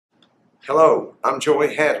Hello, I'm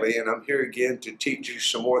Joey Hadley, and I'm here again to teach you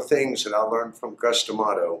some more things that I learned from Gus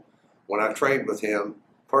D'Amato when I trained with him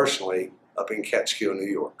personally up in Catskill, New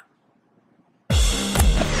York.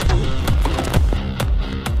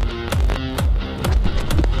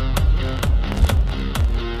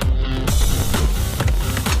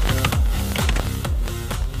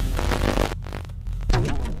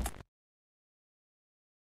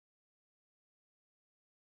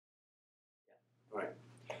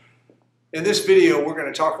 In this video, we're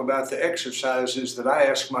going to talk about the exercises that I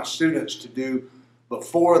ask my students to do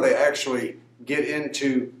before they actually get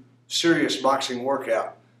into serious boxing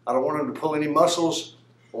workout. I don't want them to pull any muscles.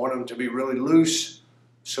 I want them to be really loose.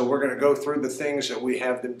 So we're going to go through the things that we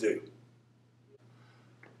have them do.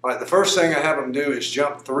 All right, the first thing I have them do is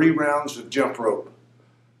jump 3 rounds of jump rope.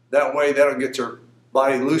 That way, that'll get their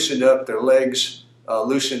body loosened up, their legs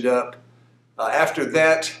loosened up. After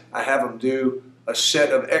that, I have them do a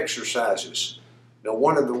set of exercises. Now,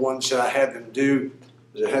 one of the ones that I had them do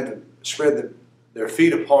is I had them spread their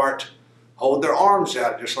feet apart, hold their arms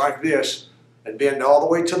out just like this, and bend all the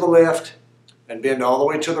way to the left and bend all the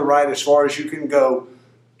way to the right as far as you can go,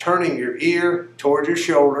 turning your ear toward your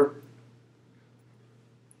shoulder.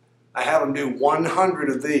 I have them do 100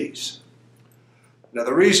 of these. Now,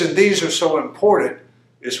 the reason these are so important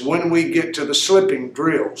is when we get to the slipping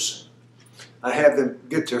drills. I have them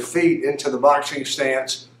get their feet into the boxing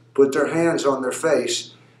stance, put their hands on their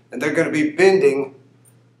face, and they're going to be bending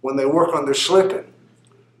when they work on their slipping.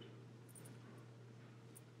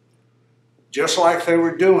 Just like they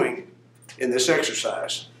were doing in this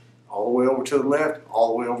exercise. All the way over to the left, all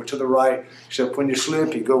the way over to the right, except when you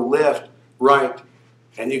slip, you go left, right,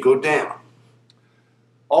 and you go down.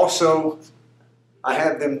 Also, I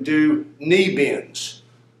have them do knee bends.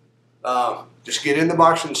 Just get in the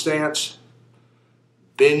boxing stance,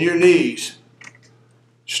 bend your knees,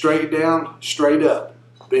 straight down, straight up.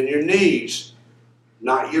 Bend your knees,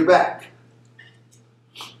 not your back.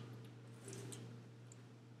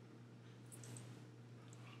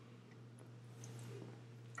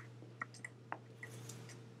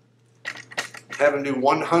 Have them do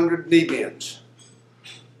 100 knee bends.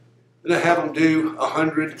 Then I have them do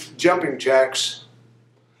 100 jumping jacks.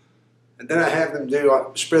 And then I have them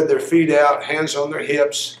do, spread their feet out, hands on their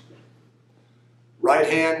hips. Right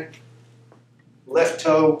hand, left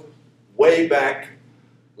toe, way back.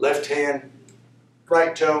 Left hand,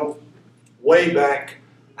 right toe, way back.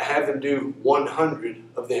 I have them do 100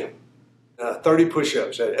 of them. 30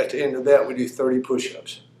 push-ups. At the end of that, we do 30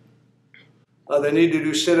 push-ups. They need to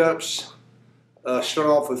do sit-ups. Start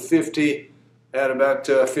off with 50, add about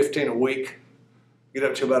 15 a week. Get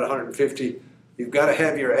up to about 150. You've got to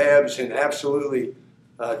have your abs in absolutely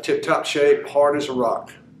tip-top shape, hard as a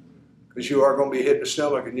rock. Because you are going to be hitting the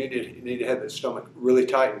stomach, and you need to have the stomach really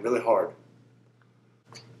tight and really hard.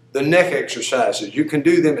 The neck exercises, you can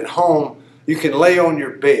do them at home. You can lay on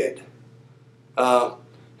your bed.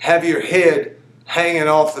 Have your head hanging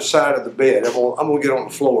off the side of the bed. I'm going to get on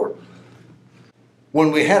the floor.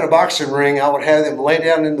 When we had a boxing ring, I would have them lay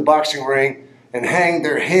down in the boxing ring and hang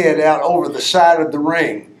their head out over the side of the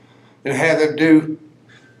ring and have them do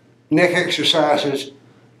neck exercises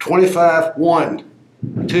 25, 1,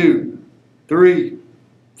 2, 3,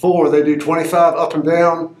 4. They do 25 up and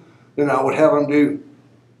down. Then I would have them do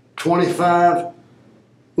 25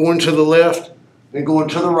 going to the left and going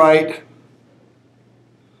to the right.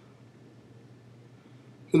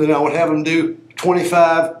 And then I would have them do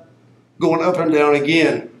 25 going up and down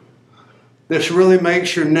again. This really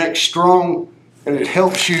makes your neck strong, and it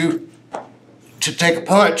helps you to take a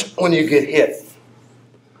punch when you get hit.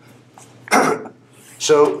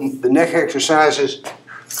 So the neck exercises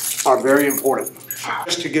are very important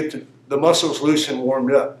just to get the muscles loose and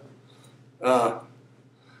warmed up.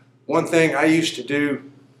 One thing I used to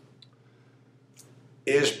do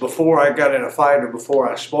is before I got in a fight or before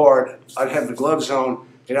I sparred, I'd have the gloves on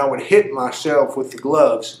and I would hit myself with the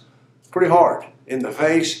gloves pretty hard in the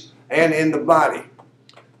face and in the body.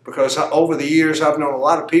 Because over the years I've known a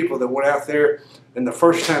lot of people that went out there and the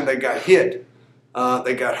first time they got hit,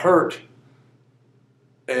 they got hurt.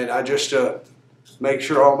 And I just make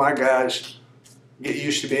sure all my guys get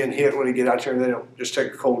used to being hit when they get out there and they don't just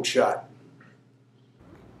take a cold shot.